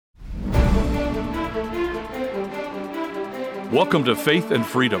Welcome to Faith and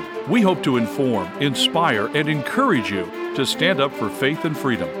Freedom. We hope to inform, inspire, and encourage you to stand up for faith and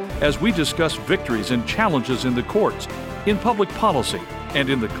freedom as we discuss victories and challenges in the courts, in public policy, and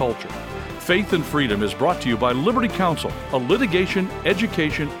in the culture. Faith and Freedom is brought to you by Liberty Counsel, a litigation,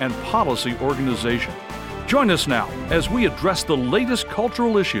 education, and policy organization. Join us now as we address the latest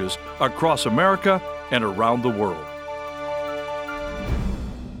cultural issues across America and around the world.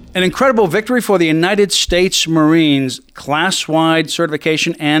 An incredible victory for the United States Marines, class-wide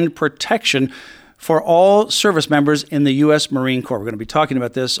certification and protection for all service members in the U.S. Marine Corps. We're going to be talking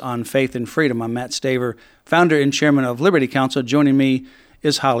about this on Faith and Freedom. I'm Matt Staver, founder and chairman of Liberty Counsel. Joining me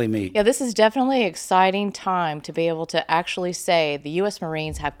is Holly Mead. Yeah, this is definitely an exciting time to be able to actually say the U.S.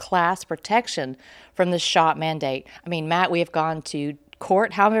 Marines have class protection from the shot mandate. I mean, Matt, we have gone to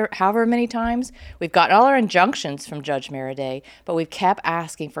court however many times. We've gotten all our injunctions from Judge Maraday, but we've kept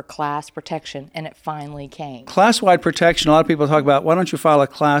asking for class protection, and it finally came. Class-wide protection, a lot of people talk about, why don't you file a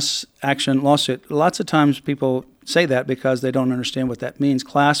class action lawsuit? Lots of times people say that because they don't understand what that means.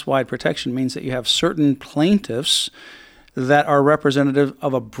 Class-wide protection means that you have certain plaintiffs that are representative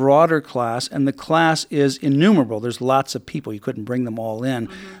of a broader class, and the class is innumerable. There's lots of people. You couldn't bring them all in.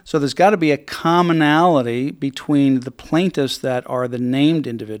 So there's got to be a commonality between the plaintiffs that are the named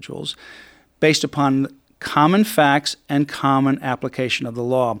individuals based upon common facts and common application of the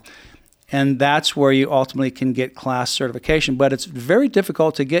law. And that's where you ultimately can get class certification. But it's very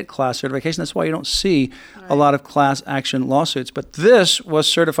difficult to get class certification. That's why you don't see a lot of class action lawsuits. But this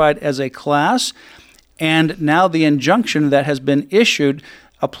was certified as a class. And now the injunction that has been issued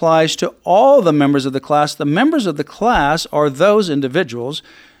applies to all the members of the class. The members of the class are those individuals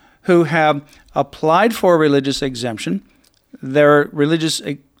who have applied for a religious exemption. Their religious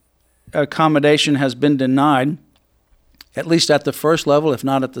accommodation has been denied, at least at the first level, if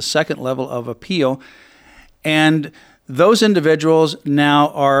not at the second level of appeal. And those individuals now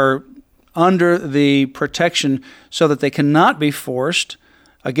are under the protection so that they cannot be forced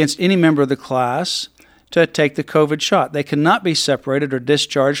against any member of the class to take the COVID shot. They cannot be separated or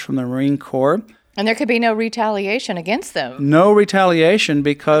discharged from the Marine Corps. And there could be no retaliation against them. No retaliation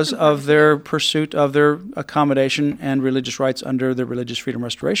because of their pursuit of their accommodation and religious rights under the Religious Freedom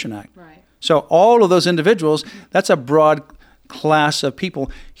Restoration Act. Right. So all of those individuals, that's a broad class of people.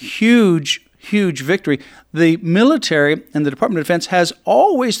 Huge victory. The military and the Department of Defense has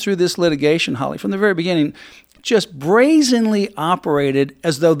always, through this litigation, Holly, from the very beginning, just brazenly operated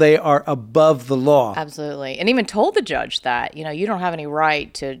as though they are above the law. Absolutely. And even told the judge that, you don't have any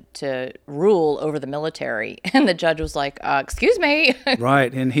right to rule over the military. And the judge was like, excuse me.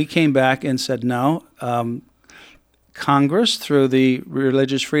 Right. And he came back and said, no, Congress, through the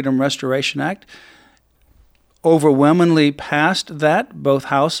Religious Freedom Restoration Act, overwhelmingly passed that, both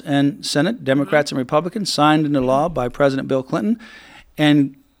House and Senate, Democrats and Republicans, signed into law by President Bill Clinton,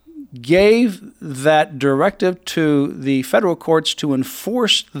 and gave that directive to the federal courts to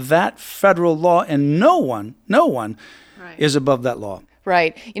enforce that federal law, and no one is above that law.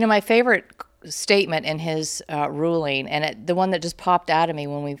 Right. My favorite statement in his ruling, and the one that just popped out of me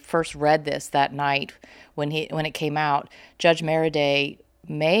when we first read this that night when it came out, Judge Maraday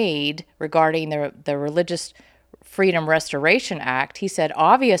made regarding the Religious Freedom Restoration Act. He said,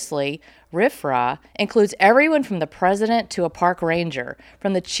 obviously, RFRA includes everyone from the president to a park ranger,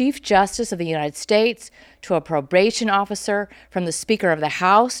 from the Chief Justice of the United States to a probation officer, from the Speaker of the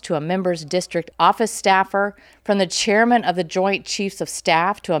House to a member's district office staffer, from the chairman of the Joint Chiefs of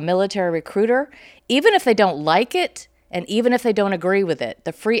Staff to a military recruiter. Even if they don't like it, and even if they don't agree with it,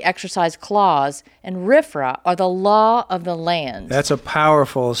 the Free Exercise Clause and RFRA are the law of the land. That's a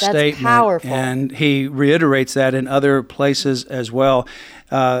powerful statement. Powerful. And he reiterates that in other places as well,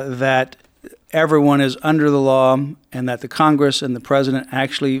 that everyone is under the law and that the Congress and the president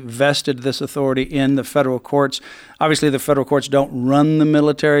actually vested this authority in the federal courts. Obviously, the federal courts don't run the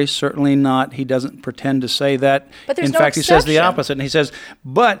military, certainly not. He doesn't pretend to say that. But there's in no fact, exception. He says the opposite. And he says,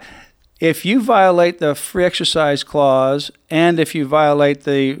 but if you violate the Free Exercise Clause and if you violate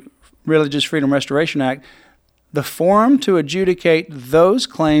the Religious Freedom Restoration Act, the forum to adjudicate those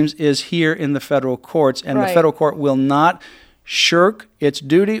claims is here in the federal courts, and the federal court will not shirk its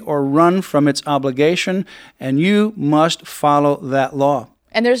duty or run from its obligation, and you must follow that law.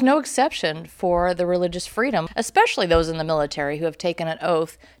 And there's no exception for the religious freedom, especially those in the military who have taken an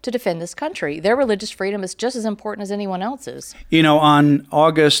oath to defend this country. Their religious freedom is just as important as anyone else's. On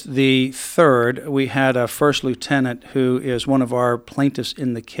August the 3rd, we had a first lieutenant who is one of our plaintiffs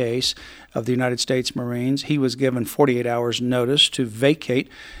in the case of the United States Marines. He was given 48 hours notice to vacate,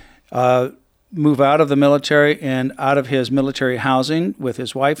 move out of the military and out of his military housing with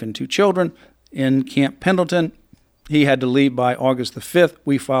his wife and 2 children in Camp Pendleton He had to leave by August the 5th.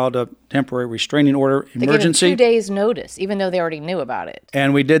 We filed a temporary restraining order They emergency. gave him 2 days notice, even though they already knew about it.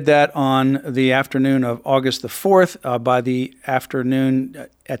 And we did that on the afternoon of August the 4th. By the afternoon,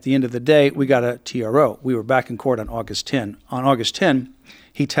 at the end of the day, we got a TRO. We were back in court on August 10. On August 10,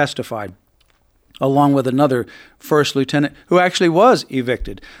 he testified, along with another first lieutenant who actually was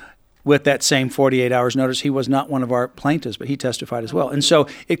evicted with that same 48 hours notice. He was not one of our plaintiffs, but he testified as well. And so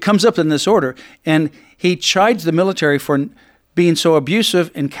it comes up in this order, and he chides the military for being so abusive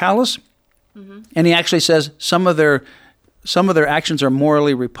and callous. And he actually says some of their actions are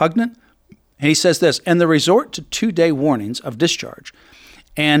morally repugnant. And he says this, and the resort to 2-day warnings of discharge,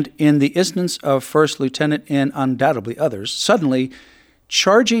 and in the instance of First Lieutenant and undoubtedly others, suddenly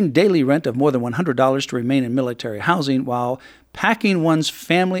charging daily rent of more than $100 to remain in military housing while packing one's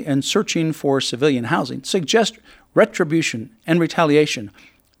family and searching for civilian housing suggest retribution and retaliation,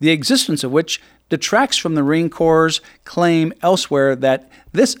 the existence of which detracts from the Marine Corps' claim elsewhere that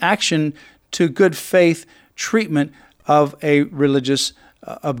this action to good faith treatment of a religious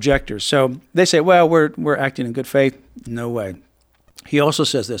objector. So they say, well, we're acting in good faith. No way. He also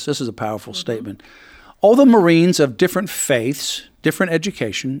says this is a powerful statement. All the Marines of different faiths, different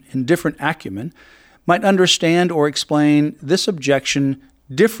education, and different acumen might understand or explain this objection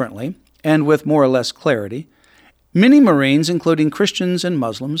differently and with more or less clarity. Many Marines, including Christians and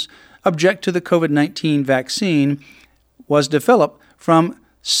Muslims, object to the COVID-19 vaccine was developed from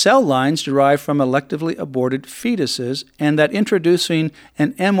cell lines derived from electively aborted fetuses, and that introducing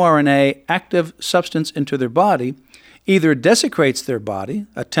an mRNA active substance into their body either desecrates their body,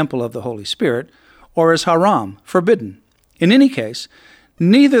 a temple of the Holy Spirit, or is haram, forbidden. In any case,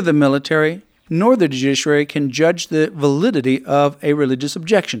 neither the military nor the judiciary can judge the validity of a religious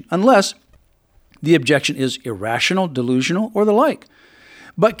objection, unless the objection is irrational, delusional, or the like,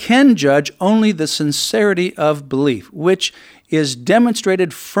 but can judge only the sincerity of belief, which is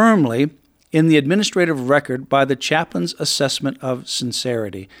demonstrated firmly in the administrative record by the chaplain's assessment of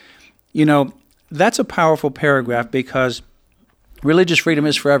sincerity. You know, that's a powerful paragraph because religious freedom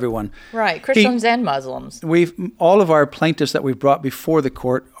is for everyone. Right, Christians and Muslims. All of our plaintiffs that we've brought before the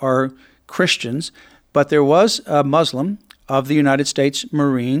court are Christians, but there was a Muslim of the United States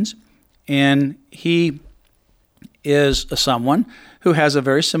Marines, and he is someone who has a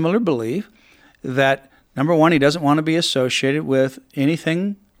very similar belief that, number one, he doesn't want to be associated with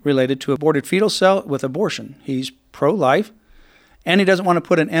anything related to aborted fetal cell with abortion. He's pro-life, and he doesn't want to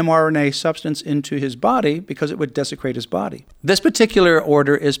put an mRNA substance into his body because it would desecrate his body. This particular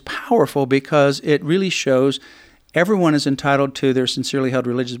order is powerful because it really shows everyone is entitled to their sincerely held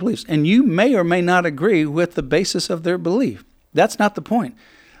religious beliefs. And you may or may not agree with the basis of their belief. That's not the point.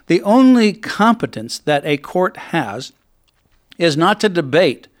 The only competence that a court has is not to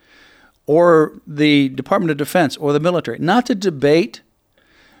debate, or the Department of Defense or the military, not to debate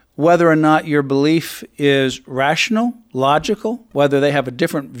whether or not your belief is rational, logical, whether they have a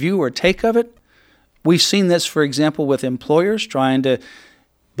different view or take of it. We've seen this, for example, with employers trying to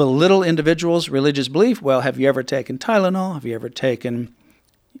belittle individuals' religious belief. Well, have you ever taken Tylenol? Have you ever taken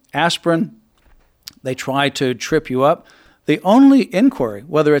aspirin? They try to trip you up. The only inquiry,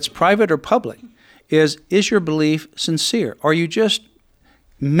 whether it's private or public, is your belief sincere? Are you just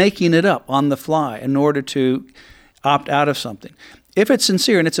making it up on the fly in order to opt out of something? If it's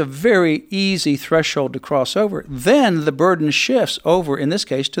sincere, and it's a very easy threshold to cross over, then the burden shifts over, in this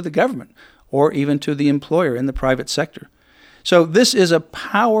case, to the government or even to the employer in the private sector. So this is a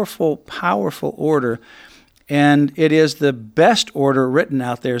powerful, powerful order, and it is the best order written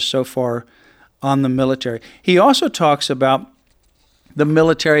out there so far on the military. He also talks about the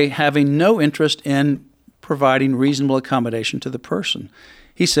military having no interest in providing reasonable accommodation to the person.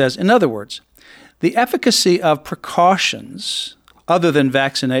 He says, in other words, the efficacy of precautions other than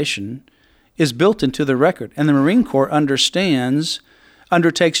vaccination is built into the record, and the Marine Corps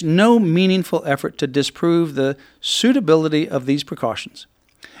undertakes no meaningful effort to disprove the suitability of these precautions.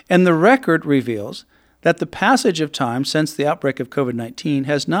 And the record reveals that the passage of time since the outbreak of COVID-19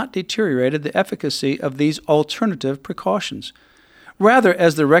 has not deteriorated the efficacy of these alternative precautions. Rather,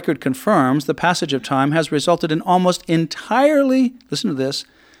 as the record confirms, the passage of time has resulted in almost entirely, listen to this,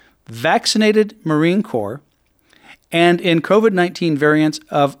 vaccinated Marine Corps, and in COVID-19 variants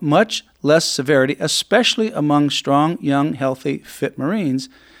of much less severity, especially among strong, young, healthy, fit Marines.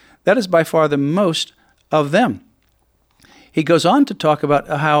 That is by far the most of them. He goes on to talk about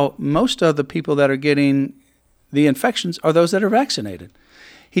how most of the people that are getting the infections are those that are vaccinated.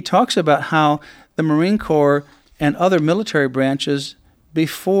 He talks about how the Marine Corps and other military branches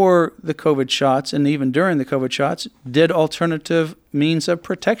before the COVID shots and even during the COVID shots did alternative means of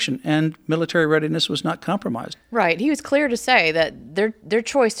protection, and military readiness was not compromised. Right. He was clear to say that their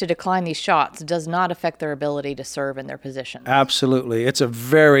choice to decline these shots does not affect their ability to serve in their position. Absolutely. It's a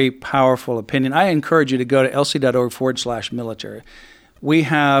very powerful opinion. I encourage you to go to lc.org/military. We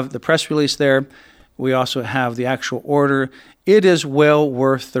have the press release there. We also have the actual order. It is well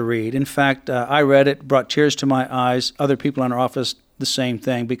worth the read. In fact, I read it, brought tears to my eyes. Other people in our office, the same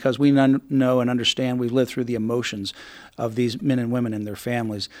thing, because we know and understand, we've lived through the emotions of these men and women and their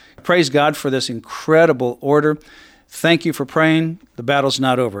families. Praise God for this incredible order. Thank you for praying. The battle's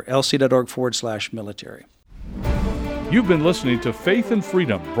not over. lc.org/military. You've been listening to Faith and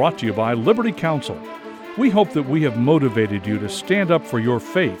Freedom, brought to you by Liberty Counsel. We hope that we have motivated you to stand up for your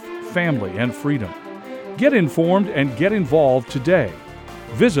faith, family, and freedom. Get informed and get involved today.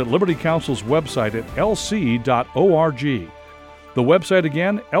 Visit Liberty Counsel's website at lc.org. The website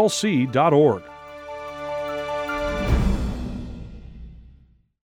again, lc.org.